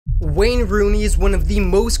Wayne Rooney is one of the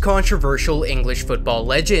most controversial English football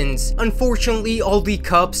legends. Unfortunately, all the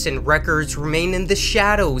cups and records remain in the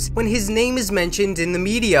shadows when his name is mentioned in the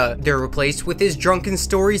media. They're replaced with his drunken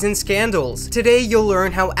stories and scandals. Today, you'll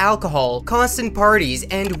learn how alcohol, constant parties,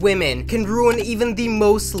 and women can ruin even the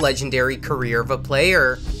most legendary career of a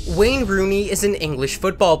player. Wayne Rooney is an English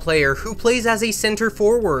football player who plays as a centre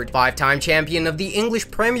forward, 5-time champion of the English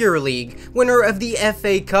Premier League, winner of the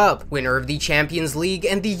FA Cup, winner of the Champions League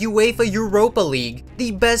and the UEFA Europa League,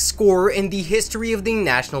 the best scorer in the history of the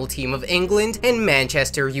national team of England and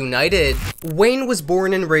Manchester United. Wayne was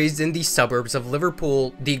born and raised in the suburbs of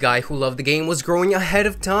Liverpool. The guy who loved the game was growing ahead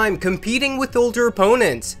of time, competing with older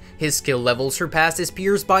opponents. His skill level surpassed his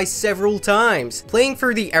peers by several times. Playing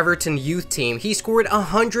for the Everton youth team, he scored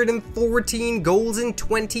 114 goals in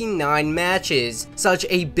 29 matches. Such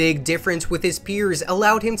a big difference with his peers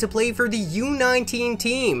allowed him to play for the U19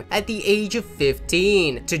 team at the age of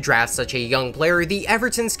 15. To draft such a young player, the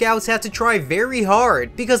Everton scouts had to try very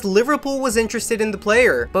hard because Liverpool was interested in the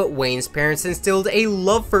player, but Wayne's parents instilled a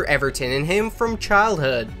love for Everton in him from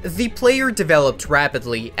childhood. The player developed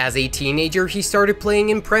rapidly. As a teenager, he started playing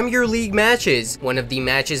in Premier League matches. One of the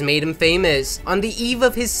matches made him famous. On the eve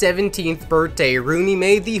of his 17th birthday, Rooney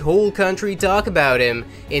made the whole country talk about him.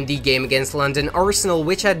 In the game against London Arsenal,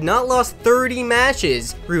 which had not lost 30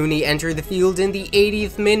 matches, Rooney entered the field in the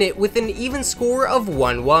 80th minute with an even score of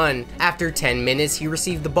 1-1. After 10 minutes, he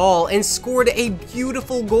received the ball and scored a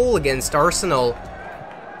beautiful goal against Arsenal.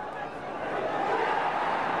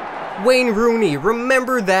 Wayne Rooney,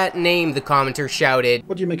 remember that name, the commenter shouted.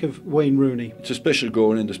 What do you make of Wayne Rooney? It's a special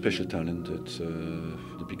goal and a special talent. It's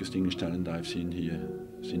the biggest English talent I've seen here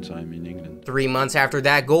since I'm in England. 3 months after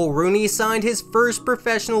that goal, Rooney signed his first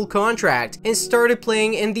professional contract and started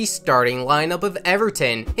playing in the starting lineup of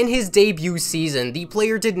Everton. In his debut season, the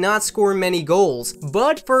player did not score many goals,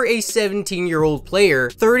 but for a 17-year-old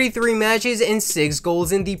player, 33 matches and 6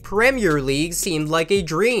 goals in the Premier League seemed like a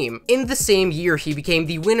dream. In the same year, he became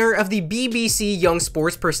the winner of the BBC Young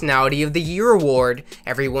Sports Personality of the Year award.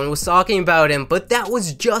 Everyone was talking about him, but that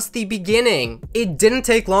was just the beginning. It didn't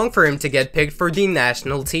take long for him to get picked for the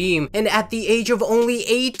national team, and at the age of only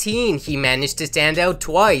 18, he managed to stand out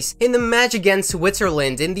twice in the match against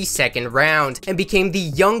Switzerland in the second round, and became the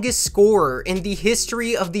youngest scorer in the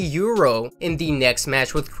history of the Euro. In the next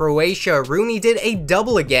match with Croatia, Rooney did a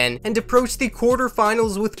double again, and approached the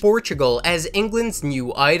quarterfinals with Portugal as England's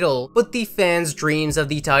new idol, but the fans' dreams of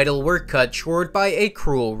the title were cut short by a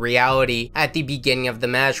cruel reality. At the beginning of the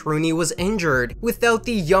match, Rooney was injured. Without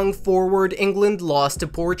the young forward, England lost to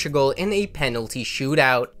Portugal in a penalty shootout.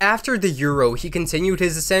 After the Euro, he continued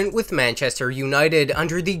his ascent with Manchester United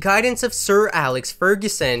under the guidance of Sir Alex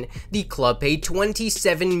Ferguson. The club paid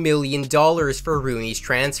 $27 million for Rooney's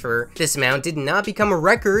transfer. This amount did not become a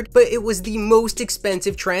record, but it was the most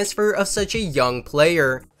expensive transfer of such a young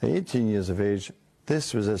player. At 18 years of age,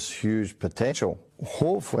 this was this huge potential.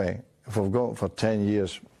 Hopefully, if we've got it for 10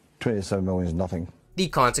 years, 27 million is nothing. The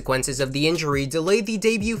consequences of the injury delayed the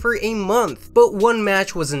debut for a month, but one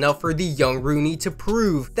match was enough for the young Rooney to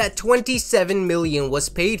prove that $27 million was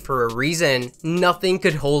paid for a reason. Nothing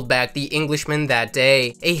could hold back the Englishman that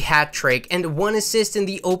day. A hat-trick and 1 assist in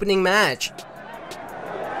the opening match.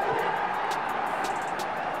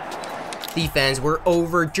 The fans were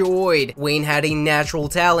overjoyed. Wayne had a natural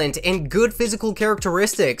talent and good physical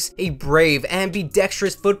characteristics, a brave,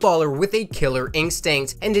 ambidextrous footballer with a killer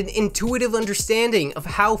instinct and an intuitive understanding of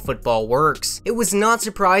how football works. It was not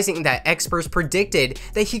surprising that experts predicted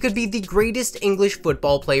that he could be the greatest English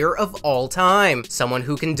football player of all time, someone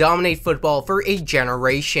who can dominate football for a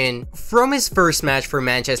generation. From his first match for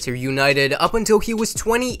Manchester United up until he was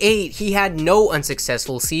 28, he had no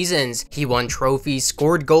unsuccessful seasons. He won trophies,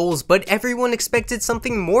 scored goals, but everyone expected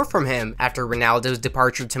something more from him. After Ronaldo's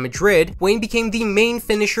departure to Madrid, Wayne became the main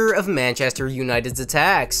finisher of Manchester United's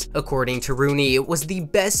attacks. According to Rooney, it was the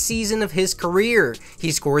best season of his career.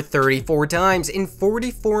 He scored 34 times in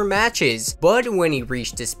 44 matches, but when he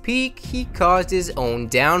reached his peak, he caused his own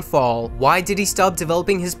downfall. Why did he stop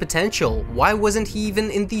developing his potential? Why wasn't he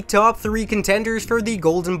even in the top 3 contenders for the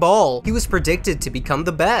Golden Ball? He was predicted to become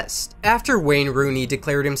the best. After Wayne Rooney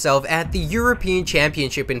declared himself at the European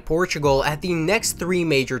Championship in Portugal, Portugal at the next 3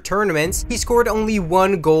 major tournaments, he scored only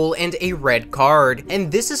 1 goal and a red card,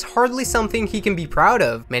 and this is hardly something he can be proud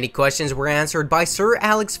of. Many questions were answered by Sir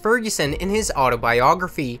Alex Ferguson in his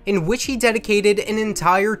autobiography, in which he dedicated an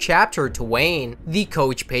entire chapter to Wayne. The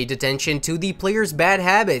coach paid attention to the player's bad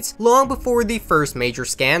habits long before the first major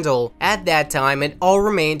scandal. At that time, it all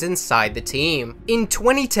remained inside the team. In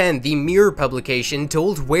 2010, the Mirror publication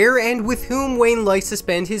told where and with whom Wayne likes to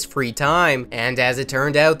spend his free time, and as it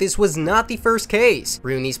turned out, this was not the first case.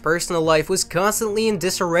 Rooney's personal life was constantly in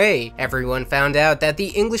disarray. Everyone found out that the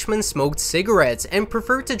Englishman smoked cigarettes and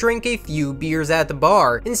preferred to drink a few beers at the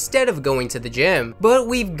bar instead of going to the gym. But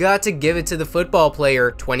we've got to give it to the football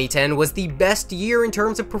player. 2010 was the best year in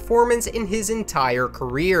terms of performance in his entire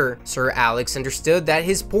career. Sir Alex understood that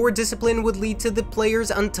his poor discipline would lead to the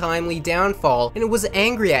player's untimely downfall and was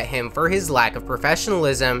angry at him for his lack of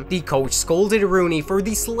professionalism. The coach scolded Rooney for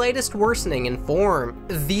the slightest worsening in form.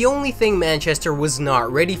 The only thing Manchester was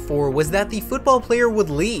not ready for was that the football player would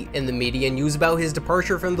leave, and the media news about his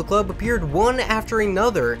departure from the club appeared one after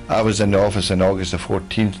another. I was in the office on August the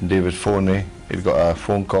 14th and David phoned me. He'd got a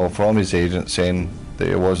phone call from his agent saying that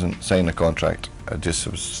he wasn't signing a contract. I just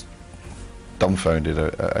was dumbfounded.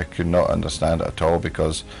 I could not understand it at all,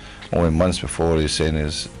 because only months before he's saying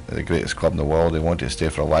he's the greatest club in the world, he wanted to stay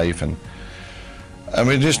for life, and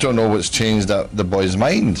we just don't know what's changed the boy's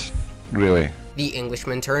mind, really. The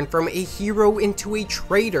Englishman turned from a hero into a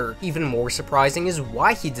traitor. Even more surprising is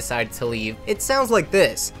why he decided to leave. It sounds like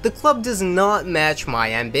this: the club does not match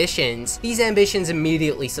my ambitions. These ambitions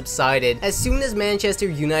immediately subsided as soon as Manchester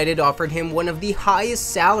United offered him one of the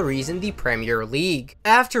highest salaries in the Premier League.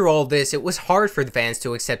 After all this, it was hard for the fans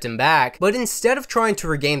to accept him back, but instead of trying to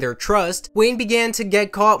regain their trust, Wayne began to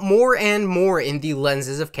get caught more and more in the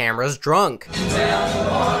lenses of cameras drunk.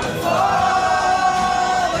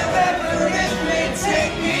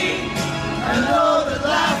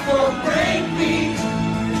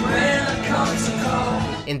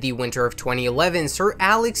 In the winter of 2011, Sir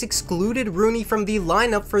Alex excluded Rooney from the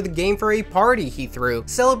lineup for the game for a party he threw,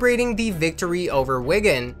 celebrating the victory over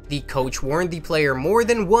Wigan. The coach warned the player more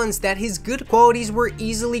than once that his good qualities were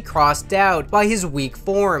easily crossed out by his weak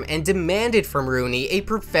form and demanded from Rooney a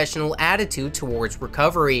professional attitude towards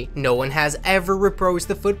recovery. No one has ever reproached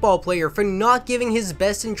the football player for not giving his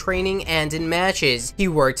best in training and in matches. He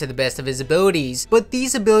worked to the best of his abilities, but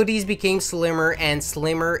these abilities became slimmer and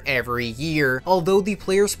slimmer every year. Although the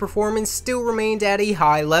player's performance still remained at a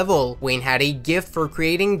high level, Wayne had a gift for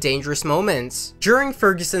creating dangerous moments. During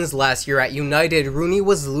Ferguson's last year at United, Rooney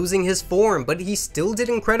was losing his form, but he still did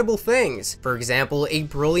incredible things. For example, a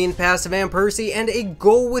brilliant pass to Van Persie and a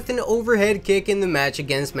goal with an overhead kick in the match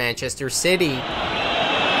against Manchester City.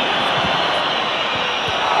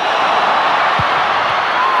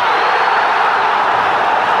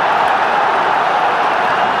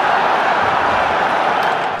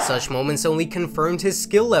 Such moments only confirmed his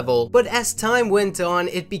skill level, but as time went on,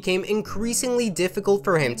 it became increasingly difficult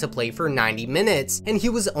for him to play for 90 minutes, and he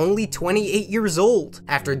was only 28 years old.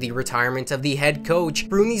 After the retirement of the head coach,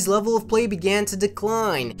 Rooney's level of play began to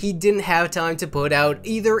decline. He didn't have time to put out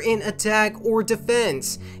either in attack or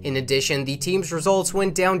defense. In addition, the team's results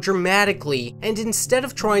went down dramatically, and instead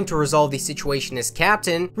of trying to resolve the situation as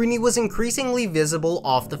captain, Rooney was increasingly visible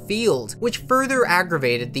off the field, which further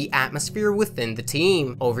aggravated the atmosphere within the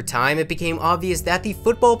team. Over time, it became obvious that the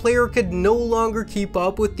football player could no longer keep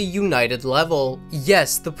up with the United level.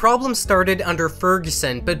 Yes, the problem started under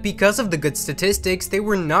Ferguson, but because of the good statistics, they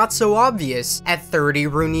were not so obvious. At 30,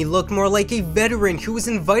 Rooney looked more like a veteran who was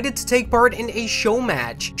invited to take part in a show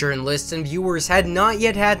match. Journalists and viewers had not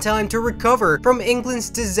yet had time to recover from England's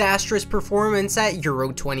disastrous performance at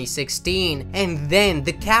Euro 2016. And then,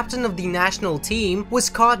 the captain of the national team was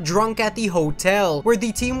caught drunk at the hotel where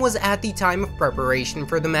the team was at the time of preparation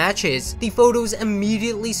for the matches. The photos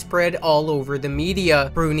immediately spread all over the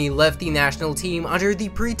media. Rooney left the national team under the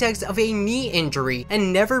pretext of a knee injury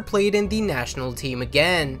and never played in the national team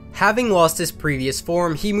again. Having lost his previous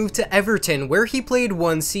form, he moved to Everton, where he played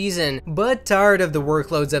 1 season, but tired of the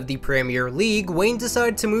workloads of the Premier League, Wayne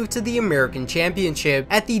decided to move to the American Championship.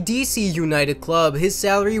 At the DC United club, his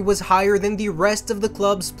salary was higher than the rest of the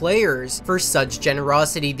club's players. For such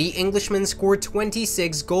generosity, the Englishman scored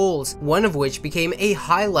 26 goals, one of which became a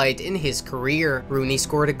highlight in his career. Rooney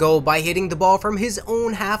scored a goal by hitting the ball from his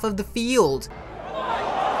own half of the field.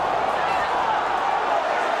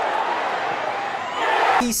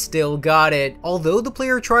 he still got it. Although the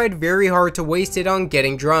player tried very hard to waste it on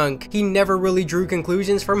getting drunk, he never really drew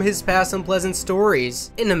conclusions from his past unpleasant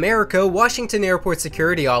stories. In America, Washington airport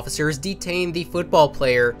security officers detained the football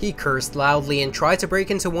player. He cursed loudly and tried to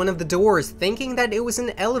break into one of the doors, thinking that it was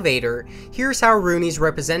an elevator. Here's how Rooney's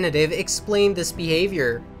representative explained this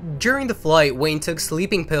behavior. During the flight, Wayne took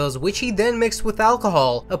sleeping pills, which he then mixed with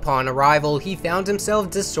alcohol. Upon arrival, he found himself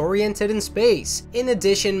disoriented in space. In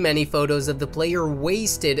addition, many photos of the player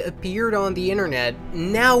wasted appeared on the internet.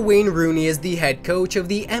 Now Wayne Rooney is the head coach of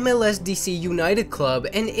the MLS DC United club,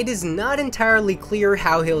 and it is not entirely clear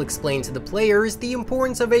how he'll explain to the players the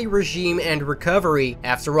importance of a regime and recovery.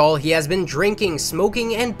 After all, he has been drinking,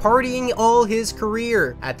 smoking, and partying all his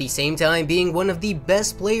career, at the same time being one of the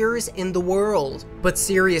best players in the world. But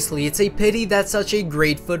seriously, it's a pity that such a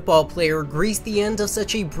great football player greased the end of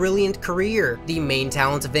such a brilliant career. The main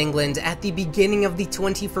talent of England at the beginning of the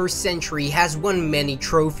 21st century has won many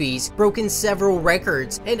trophies, broken several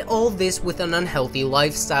records, and all this with an unhealthy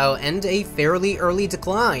lifestyle and a fairly early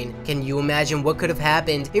decline. Can you imagine what could have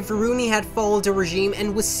happened if Rooney had followed a regime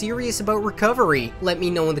and was serious about recovery? Let me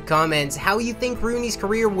know in the comments how you think Rooney's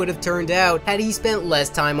career would have turned out had he spent less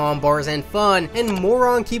time on bars and fun and more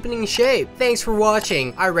on keeping in shape. Thanks for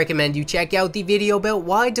watching. I recommend you check out the video about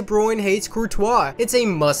why De Bruyne hates Courtois. It's a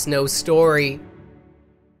must-know story.